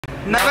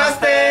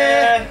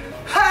나마스테.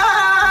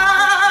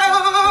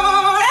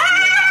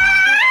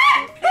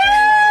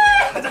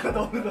 잠깐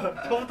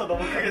처음부터 너무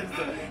크게 했어.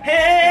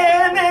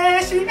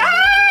 헤네시안.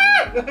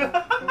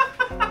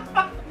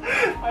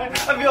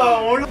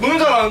 너무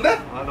잘하는데?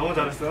 아 너무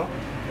잘했어요.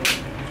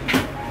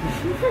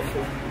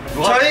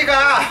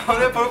 저희가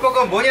오늘 볼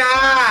곡은 뭐냐?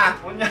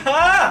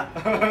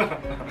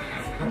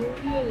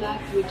 Move Your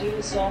Lakk video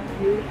song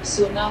Noor,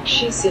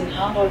 Sonakshi,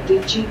 Sinha or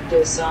Diljit,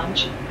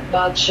 Dosanjh,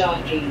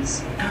 Badshah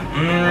Rees.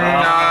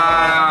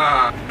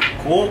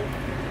 곡.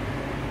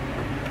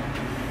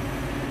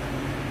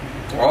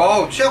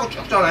 취하고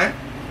쭉 자네.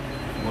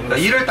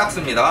 이를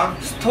닦습니다.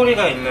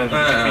 스토리가 있는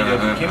뮤직비디오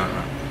느낌?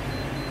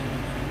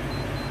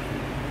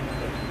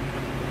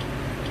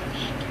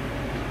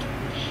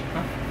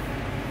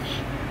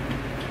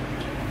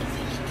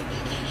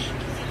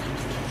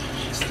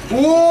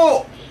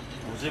 오!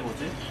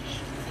 뭐지?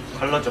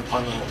 갈라져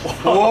반으로.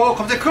 오,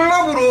 갑자기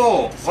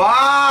클럽으로.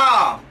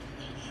 와!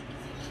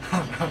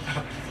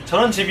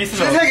 저런 집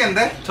있으면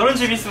신세계인데? 저런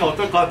집 있으면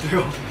어떨 것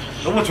같아요?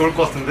 너무 좋을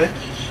것 같은데?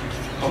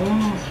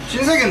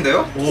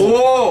 신세계인데요?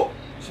 오!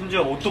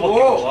 심지어 옷도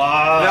바뀌고.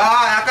 와.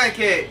 야, 약간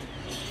이렇게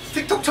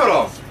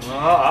틱톡처럼.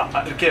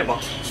 이렇게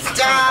막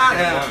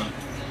짠!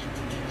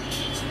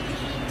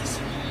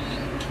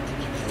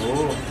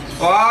 오.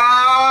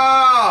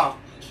 와!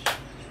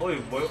 이거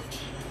뭐요?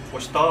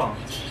 멋있다.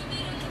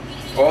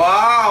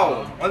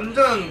 와우!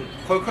 완전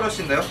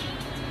걸크러쉬인데요?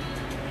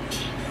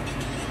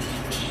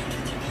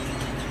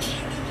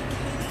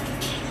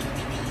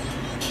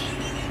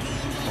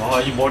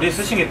 와, 이 머리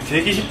쓰신 게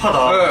되게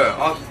힙하다. 네,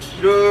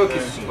 이렇게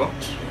쓰신 거?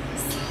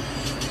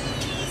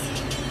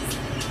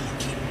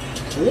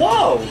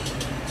 와우!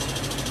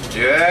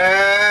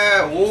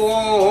 예,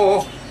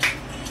 오!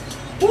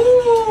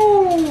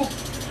 오!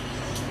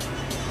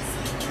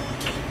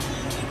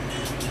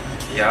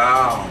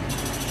 야.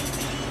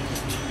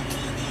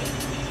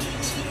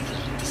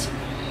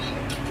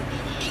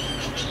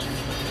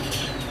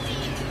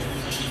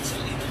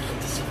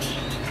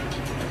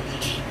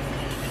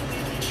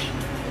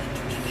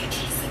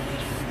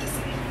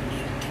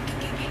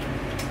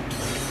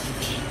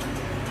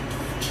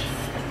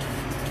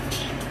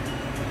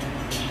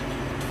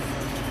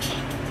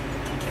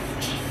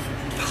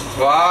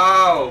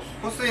 와우,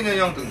 포스 있는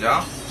형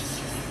등장.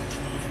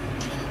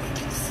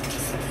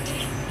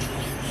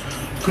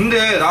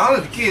 근데 나 하나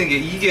느끼는 게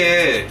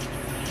이게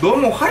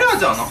너무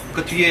화려하지 않아?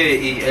 그 뒤에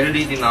이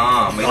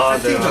LED나 뭐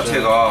세팅 네,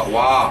 자체가 네.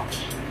 와,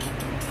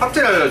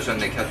 하트를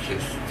알려주셨네. 하트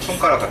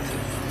손가락 하트.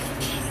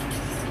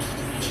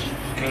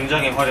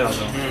 굉장히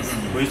화려하죠.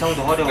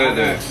 의상도 화려하고.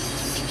 네네.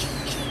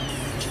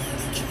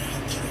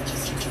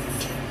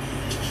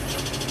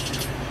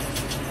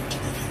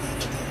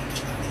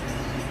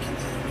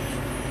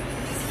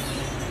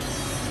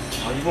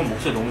 이분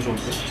목소리 너무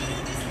좋은데?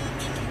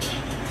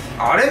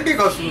 R&B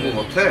가수인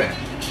것 같아.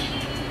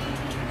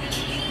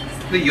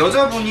 근데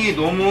여자분이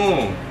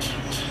너무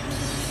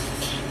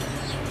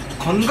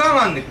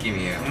건강한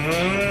느낌이에요.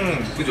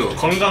 그죠?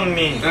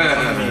 건강미. 네.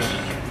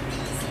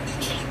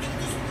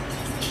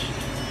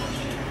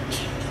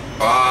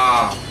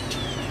 와.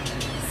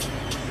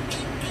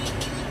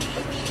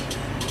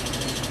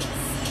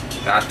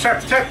 야,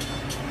 트랩.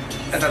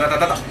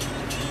 다다다다다.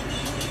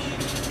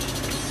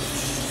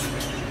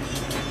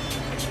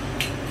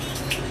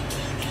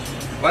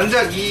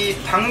 완전 이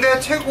당대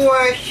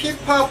최고의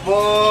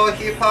힙합걸.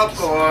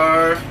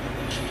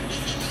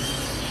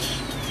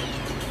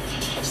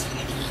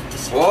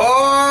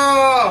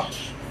 와.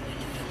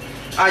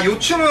 요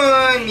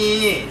춤은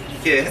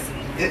이렇게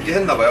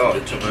했나봐요.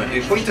 요 춤을.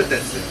 이 포인트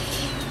댄스.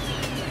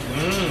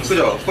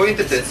 그죠?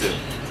 포인트 댄스.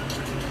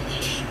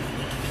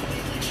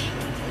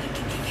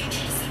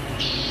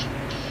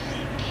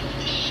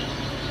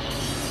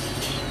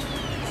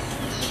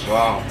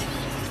 와우.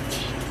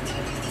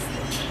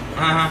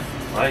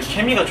 이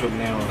케미가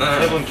좋네요. 네.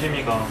 세 분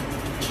케미가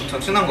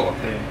전 친한 것 같아.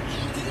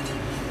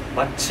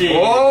 마치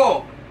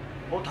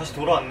다시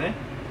돌아왔네?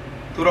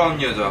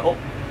 돌아온 여자.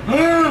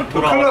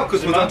 돌아왔지만 그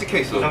도장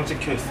찍혀있어. 도장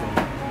찍혀있어.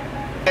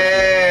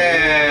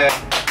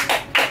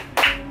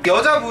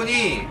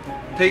 여자분이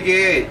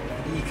되게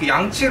그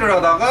양치를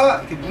하다가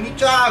이렇게 문이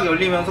쫙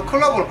열리면서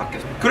클럽으로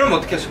바뀌었어. 그러면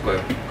어떻게 하실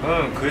거예요?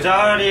 그럼 그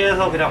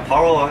자리에서 그냥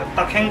바로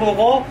딱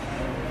헹구고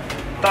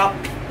딱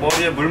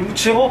머리에 물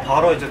묻히고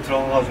바로 이제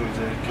들어가가지고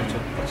이제 이렇게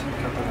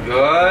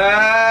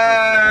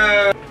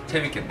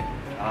재밌겠네.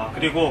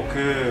 그리고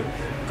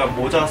그러니까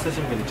모자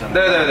쓰신 분 있잖아요.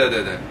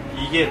 네네네네.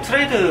 이게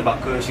트레이드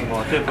마크신 것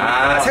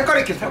같아요.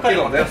 색깔이 이렇게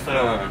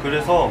바뀌었어요.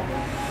 그래서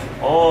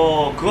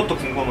그것도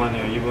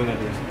궁금하네요. 이분에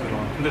대해서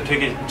근데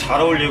되게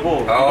잘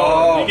어울리고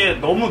이게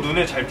너무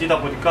눈에 잘 띄다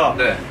보니까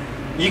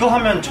이거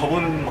하면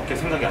저분밖에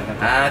생각이 안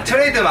나요.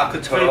 트레이드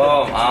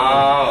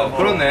마크처럼.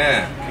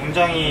 그렇네.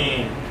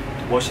 굉장히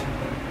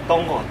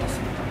멋있던 것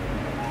같았습니다.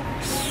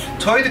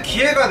 저희도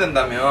기회가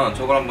된다면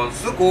저걸 한번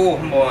쓰고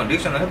한번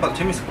리액션을 해봐도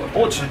재밌을 것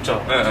같아요.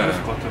 진짜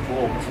재밌을 것 같아요.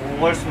 그거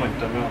구할 수만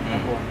있다면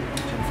한번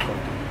재밌을 것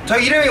같아요.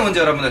 저희 이름이 뭔지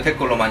여러분들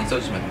댓글로 많이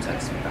써주시면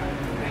감사하겠습니다.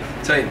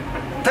 저희는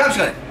다음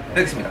시간에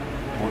뵙겠습니다.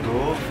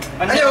 모두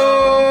안녕.